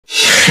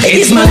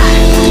It's my life.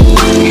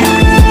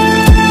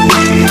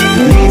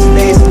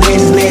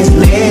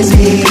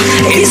 Lazy.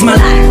 It's my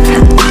life.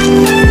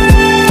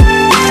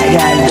 I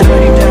got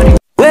dirty.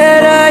 Where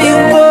do you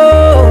go?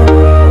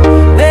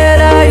 Where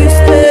do you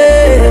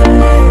stay?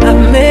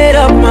 I've made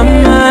up my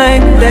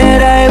mind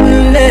that I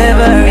will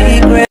never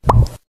regret.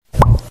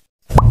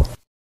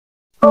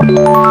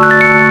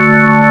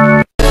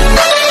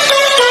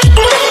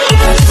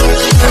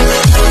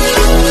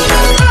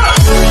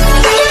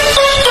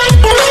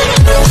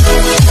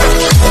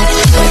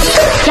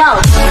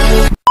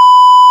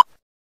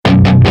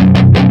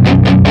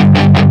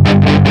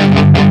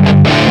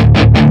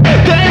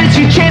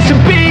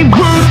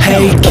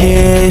 Hey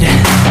kid,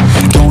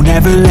 don't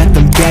ever let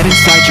them get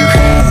inside your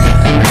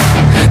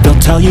head. They'll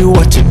tell you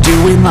what to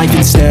do in life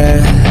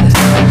instead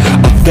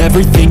of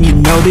everything you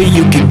know that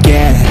you could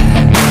get.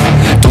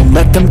 Don't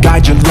let them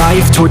guide your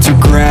life towards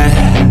regret.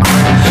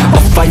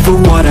 I'll fight for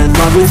what I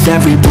love with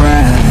every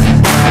breath.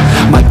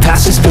 My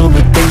past is filled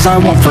with things I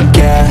won't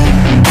forget.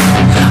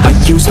 I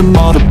use them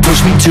all to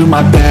push me to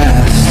my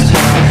best.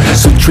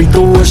 So treat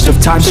the worst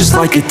of times just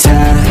like a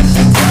test.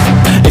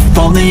 If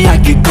only I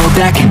could go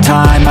back in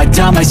time, I'd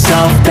tell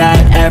myself that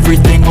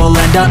everything will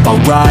end up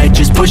alright.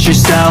 Just push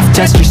yourself,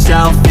 test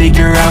yourself,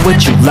 figure out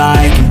what you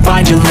like, and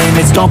find your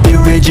limits, don't be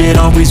rigid,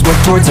 always work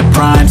towards a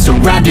prime.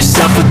 Surround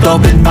yourself with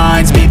open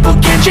minds, people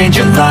can change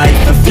your life.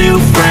 A few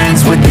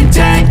friends with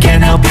intent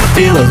can help you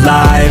feel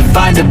alive.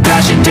 Find a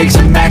passion, take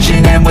some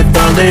action, and with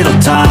a little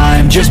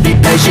time, just be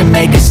patient,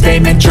 make a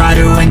statement, try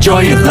to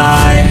enjoy your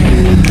life.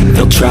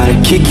 They'll try to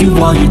kick you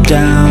while you're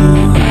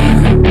down.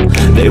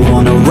 They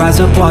wanna rise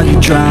up while you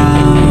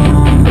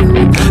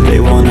drown. They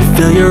wanna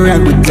fill your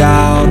head with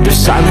doubt. They're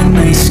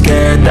silently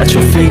scared that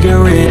you'll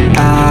figure it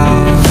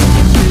out.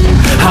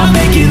 I'll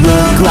make it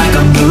look like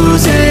I'm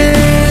losing,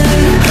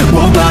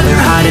 won't bother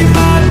hiding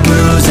my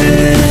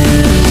bruises.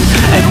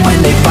 And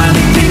when they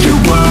finally think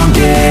you're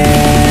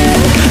wounded,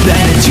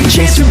 then it's your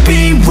chance to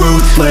be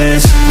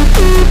ruthless.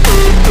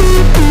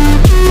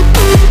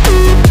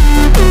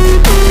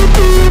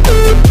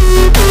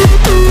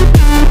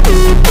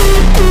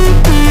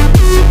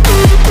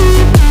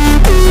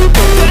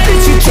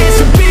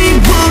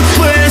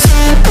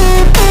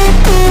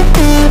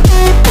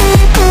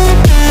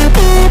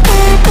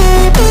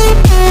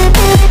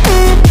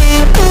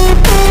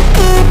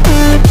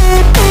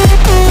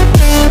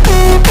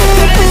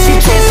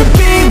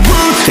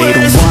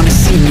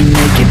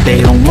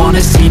 They don't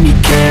wanna see me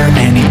care.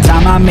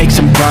 Anytime I make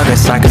some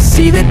progress, I can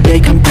see that they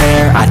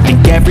compare. I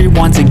think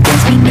everyone's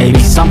against me, maybe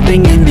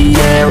something in the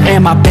air.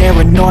 Am I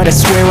paranoid? I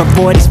swear a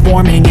void is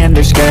forming and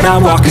they're scared. I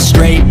walk a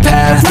straight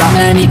path, not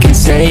many can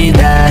say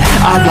that.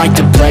 I like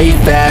to play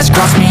fast,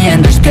 cross me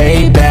and there's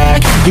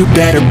payback. You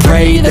better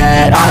pray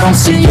that I don't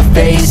see your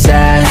face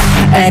at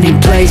any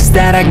place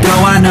that I go.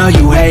 I know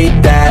you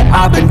hate that.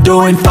 I've been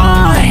doing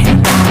fine,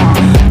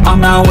 I'm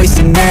not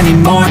wasting any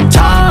more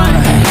time.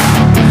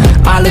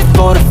 I live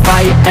for the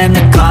fight and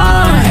the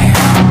climb,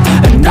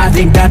 and I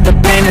think that the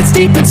pain that's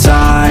deep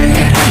inside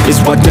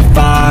is what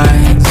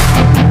defines.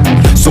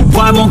 So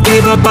I won't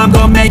give up, I'm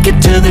gonna make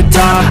it to the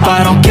top.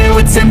 I don't care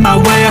what's in my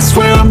way, I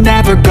swear I'm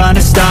never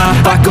gonna stop.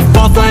 I could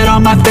fall flat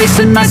on my face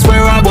and I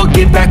swear I will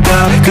get back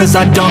up, cause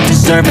I don't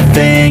deserve a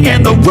thing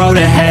and the road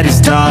ahead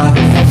is tough.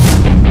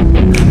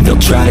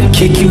 They'll try to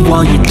kick you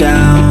while you're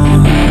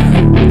down.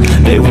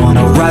 They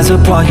wanna rise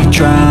up while you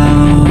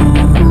drown.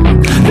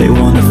 They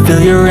wanna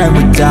fill your head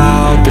with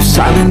doubt. They're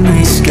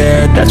silently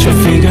scared that you'll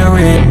figure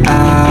it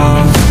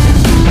out.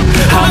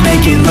 I'll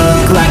make it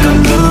look like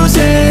I'm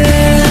losing,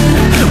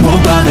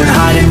 won't bother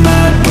hiding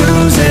my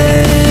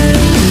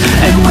bruises.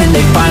 And when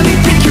they finally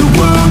think you're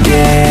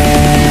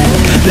wounded,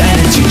 then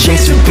it's your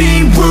chance to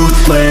be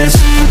ruthless.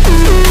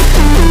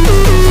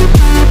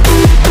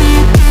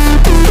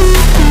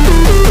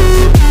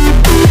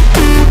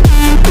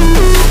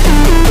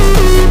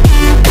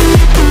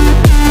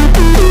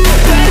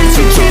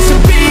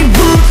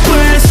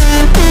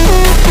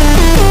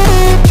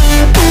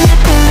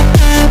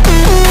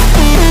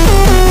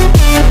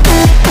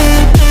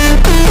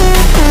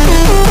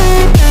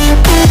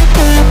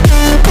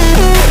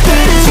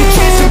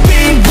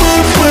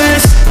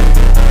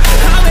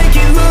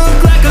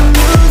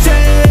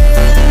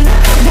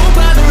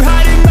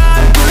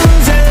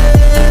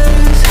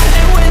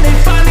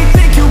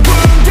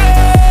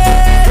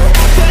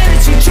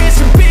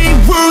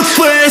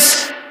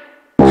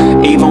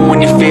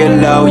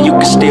 You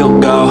can still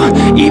go.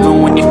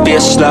 Even when you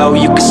feel slow,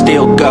 you can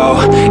still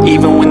go.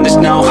 Even when there's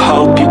no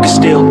hope, you can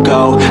still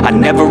go. I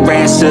never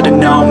answer to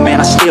no, man,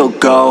 I still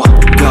go.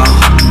 Go,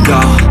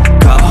 go,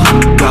 go,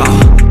 go,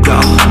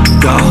 go,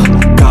 go,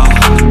 go,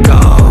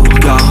 go,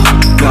 go,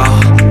 go,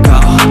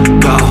 go,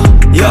 go,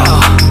 yo,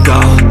 go,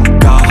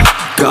 go,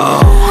 go.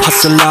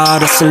 Hustle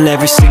hard, hustle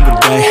every single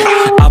day.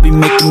 I'll be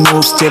making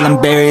moves till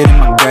I'm buried in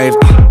my grave.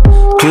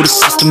 To the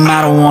system,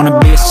 I don't wanna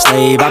be a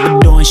slave. I've been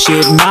doing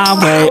shit my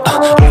way,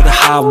 or the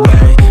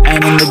highway.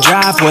 And in the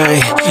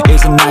driveway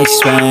is a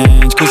nice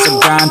range, cause I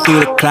grind through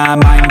the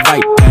climb, I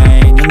invite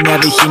pain.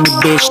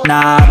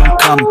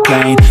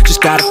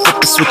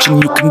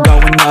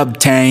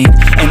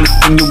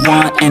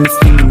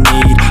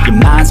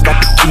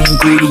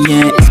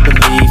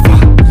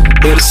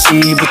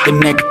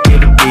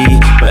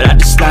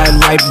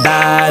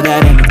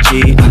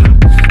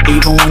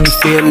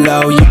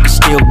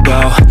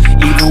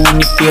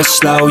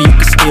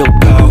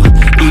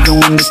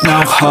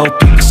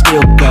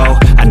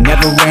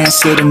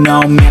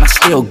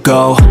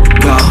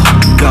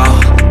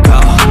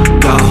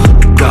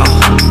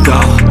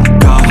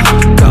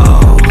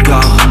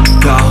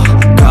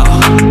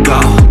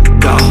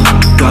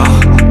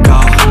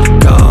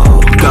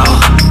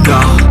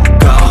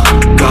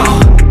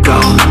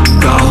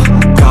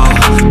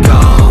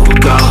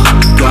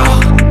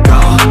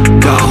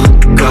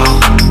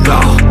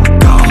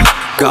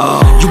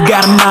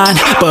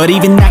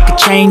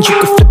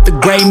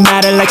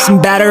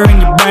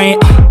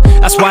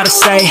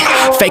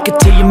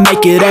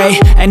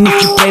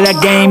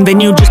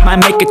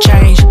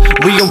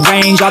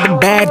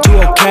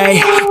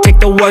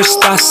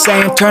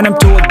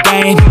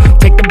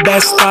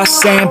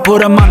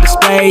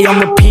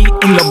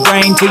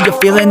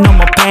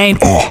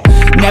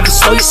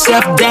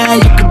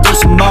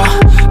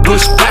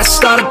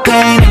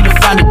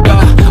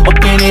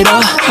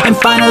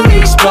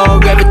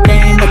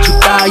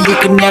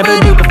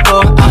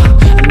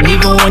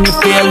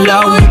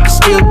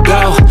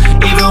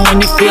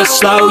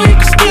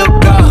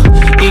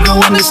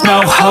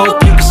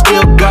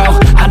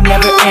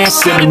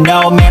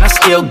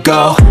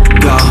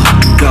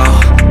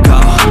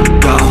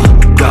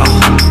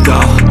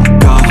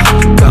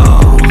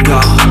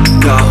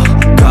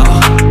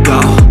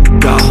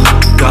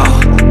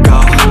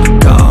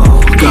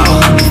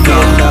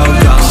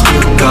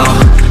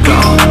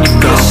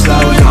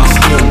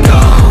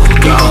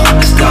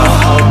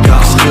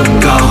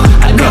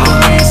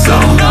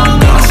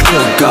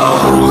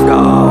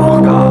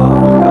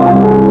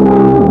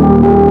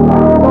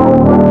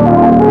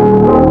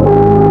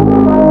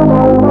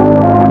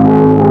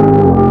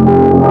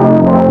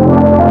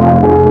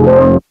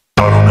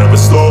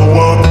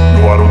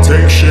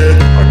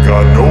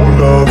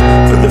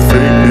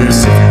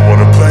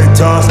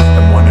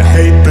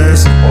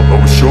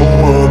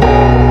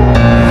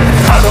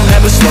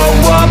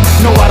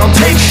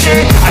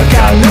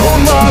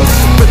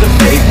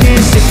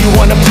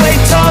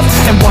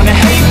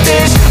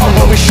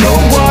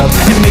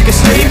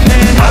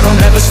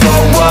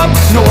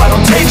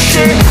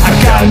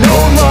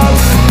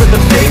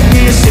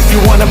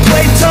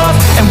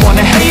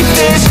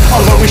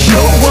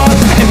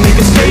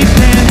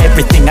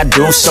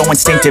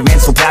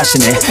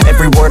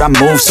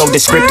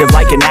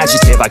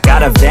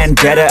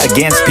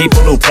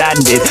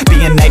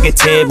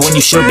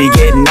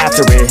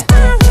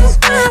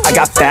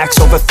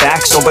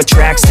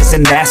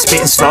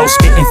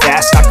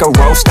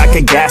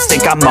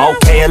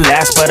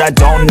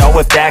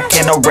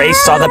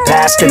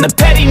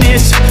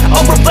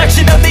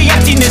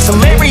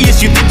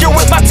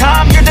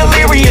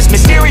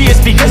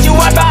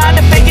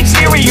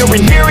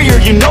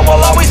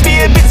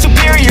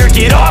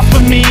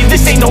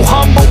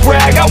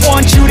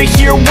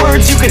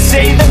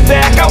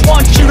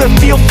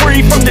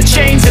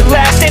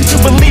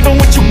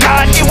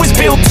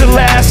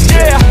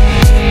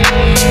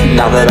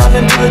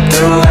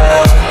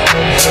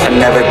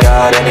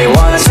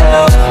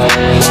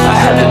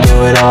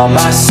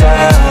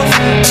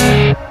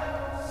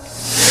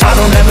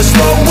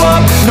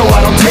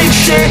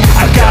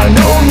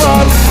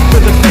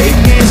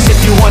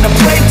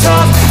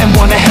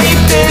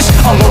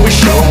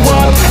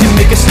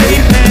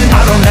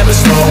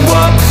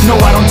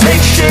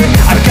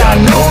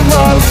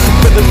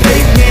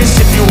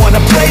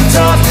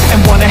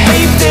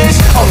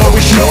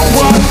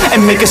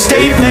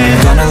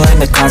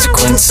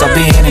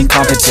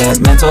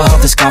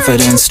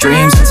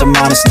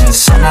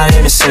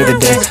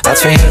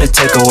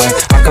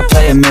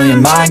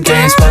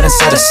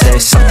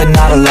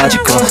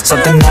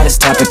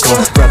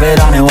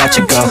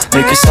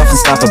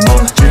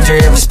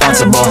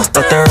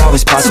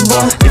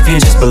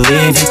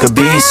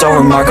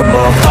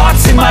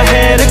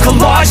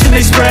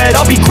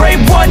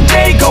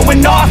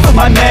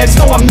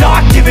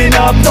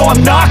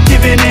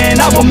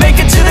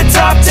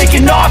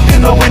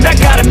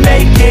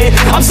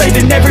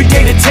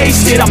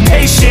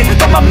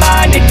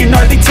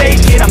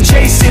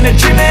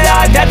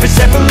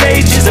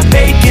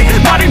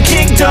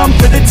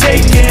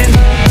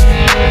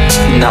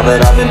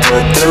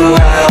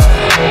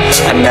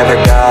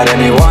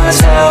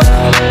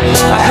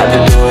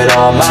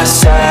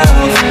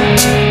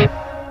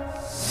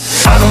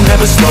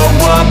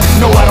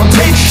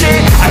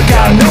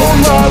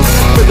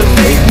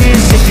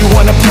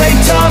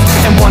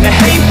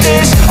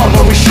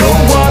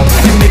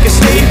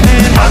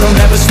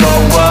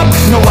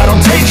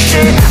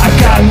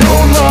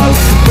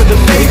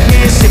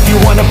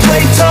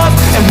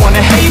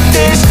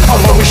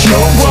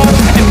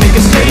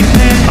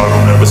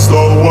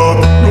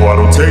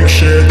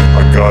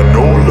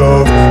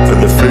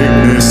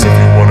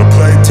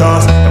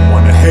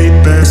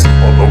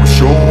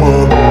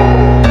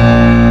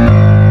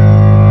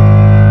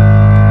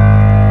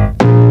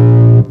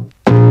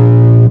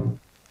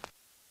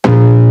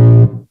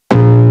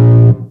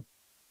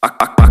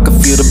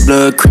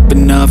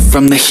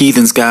 from the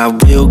heathens.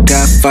 Got will,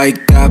 got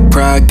fight, got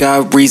pride,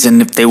 got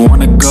reason. If they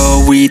wanna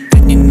go eat,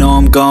 then you know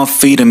I'm gon'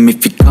 feed them.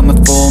 If you're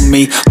coming for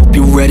me, hope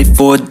you're ready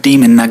for a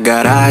demon. I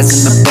got eyes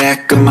in the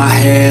back of my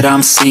head,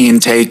 I'm seeing.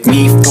 Take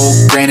me for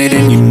granted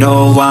and you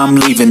know I'm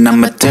leaving.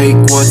 I'ma take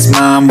what's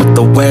mine with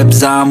the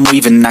webs I'm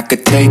weaving. I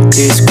could take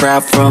this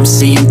crowd from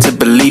seeing to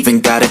believing.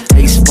 Got a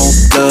taste for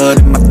blood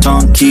and my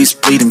tongue keeps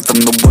bleeding from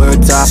the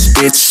words I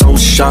spit. So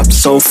sharp,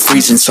 so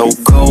freezing, so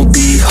cold.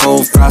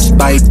 Behold,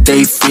 frostbite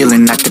they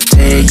feeling. I could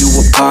tear you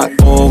apart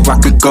or I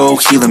could go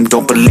heal them.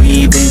 Don't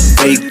believe in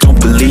fate, don't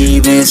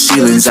believe in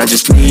ceilings. I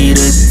just need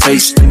a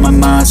taste and my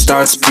mind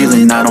starts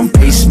peeling. I don't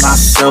pace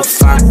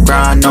myself, I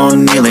grind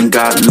on kneeling.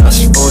 Got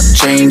lust for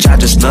change, I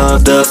just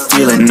love the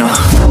feeling.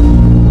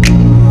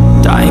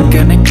 I ain't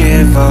gonna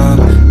give up.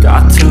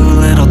 Got too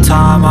little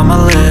time,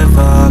 I'ma live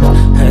up.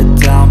 Head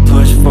down,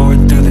 push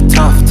forward through the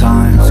tough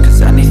times.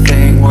 Cause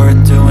anything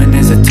worth doing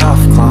is a tough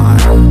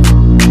climb.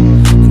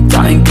 And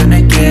I ain't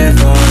gonna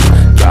give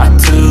up. Got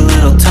too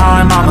little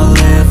time, I'ma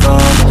live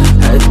up.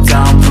 Head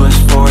down, push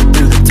forward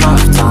through the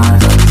tough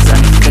times. Cause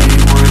anything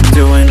worth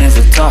doing is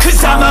a tough climb.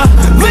 Cause I'ma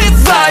live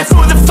life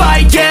for the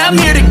fight, yeah, I'm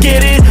here to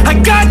get it. I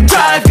got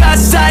drive, got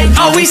sight,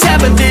 always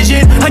have a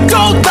vision. I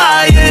don't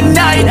lie at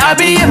night, I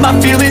be in my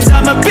feelings.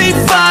 I'ma be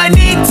fine,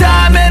 need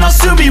time and I'll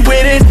soon be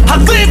winning. I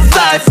live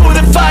life for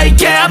the fight,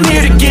 yeah, I'm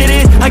here to get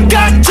it. I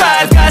got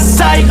drive, got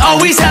sight,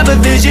 always have a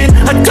vision.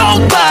 I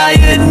don't lie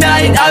at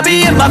night, I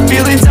be in my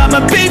feelings.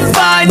 I'ma be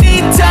fine,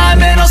 need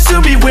time and I'll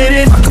soon be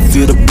winning. I can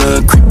feel the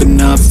blood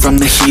creeping up from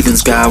the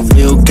heathens. Got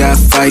will, got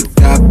fight,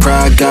 got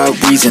pride, got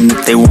reason.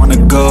 If they wanna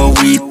go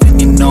eat, then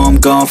you know I'm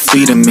gon'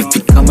 feed them. If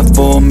you're coming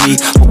for me,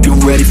 hope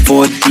you're ready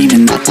for a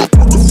demon. I can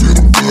feel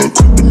the blood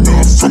creeping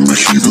up from the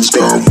heathens.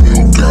 Got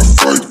will, got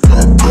fight,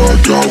 got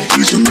pride, got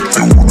reason. If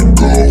they wanna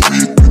go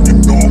eat, then you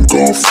know I'm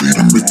gon' feed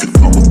them. If you're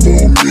coming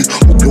for me,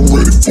 hope you're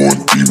ready for a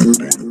demon.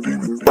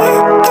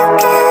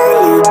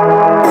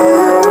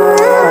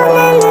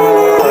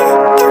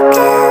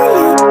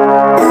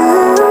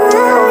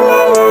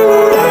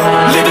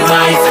 Living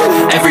life,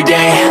 every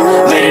day,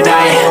 late at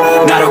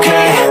night, not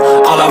okay.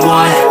 All I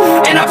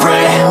want, and I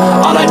pray,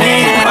 all I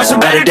need are some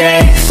better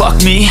days.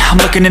 Fuck me, I'm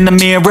looking in the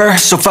mirror.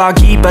 So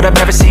foggy, but I've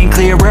never seen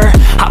clearer.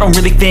 I don't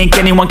really think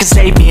anyone can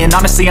save me. And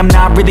honestly, I'm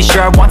not really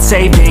sure I want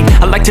saving.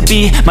 I like to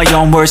be my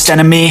own worst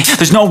enemy.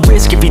 There's no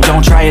risk if you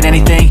don't try at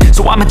anything.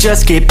 So I'ma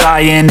just keep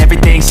buying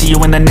everything. See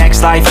you in the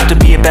next life, have to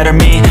be a better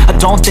me. I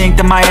don't think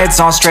that my head's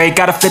on straight.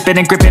 Gotta flip it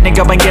and grip it and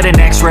go and get an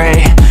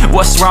x-ray.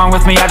 What's wrong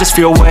with me? I just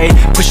feel weight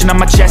pushing on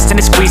my chest and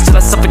it squeezes till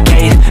I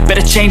suffocate.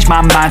 Better change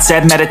my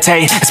mindset,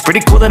 meditate. It's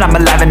pretty cool that I'm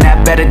alive and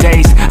have better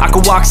days. I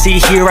could walk, see,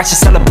 hear, I should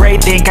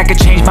celebrate. Think I could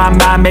change my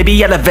mind,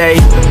 maybe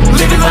elevate.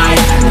 Living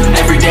life,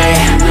 every day,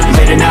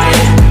 late at night,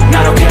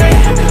 not okay.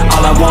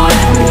 All I want,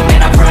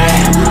 and I pray,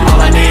 all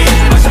I need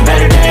are some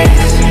better days.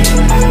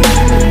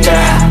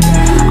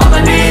 Yeah, all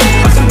I need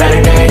are some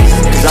better days.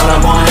 Cause all I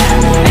want,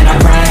 and I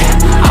pray,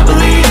 I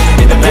believe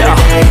in the better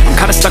days. I'm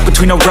kinda stuck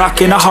between a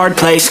rock and a hard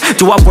place.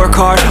 Do I work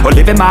hard or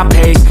live at my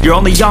pace? You're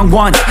only young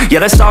once, yeah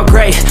that's all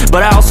great,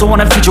 but I also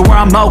want a future where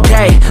I'm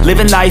okay.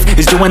 Living life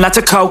is doing lots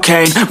of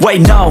cocaine.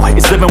 Wait no,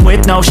 it's living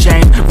with no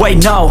shame.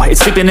 Wait no,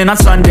 it's sleeping in on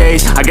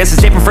Sundays. I guess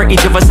it's different for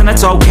each of us and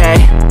that's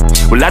okay.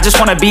 Well I just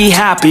wanna be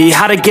happy,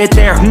 how to get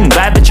there?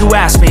 Glad that you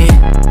asked me.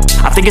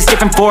 I think it's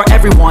different for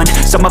everyone.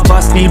 Some of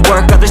us need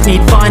work, others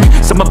need fun.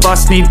 Some of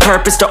us need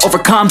purpose to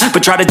overcome.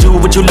 But try to do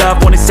what you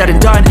love when it's said and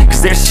done.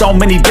 Cause there's so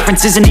many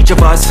differences in each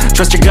of us.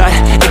 Trust your gut,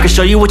 it can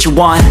show you what you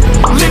want.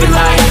 Living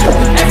life,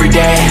 every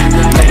day,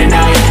 late at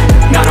night,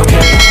 not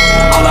okay.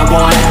 All I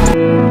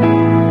want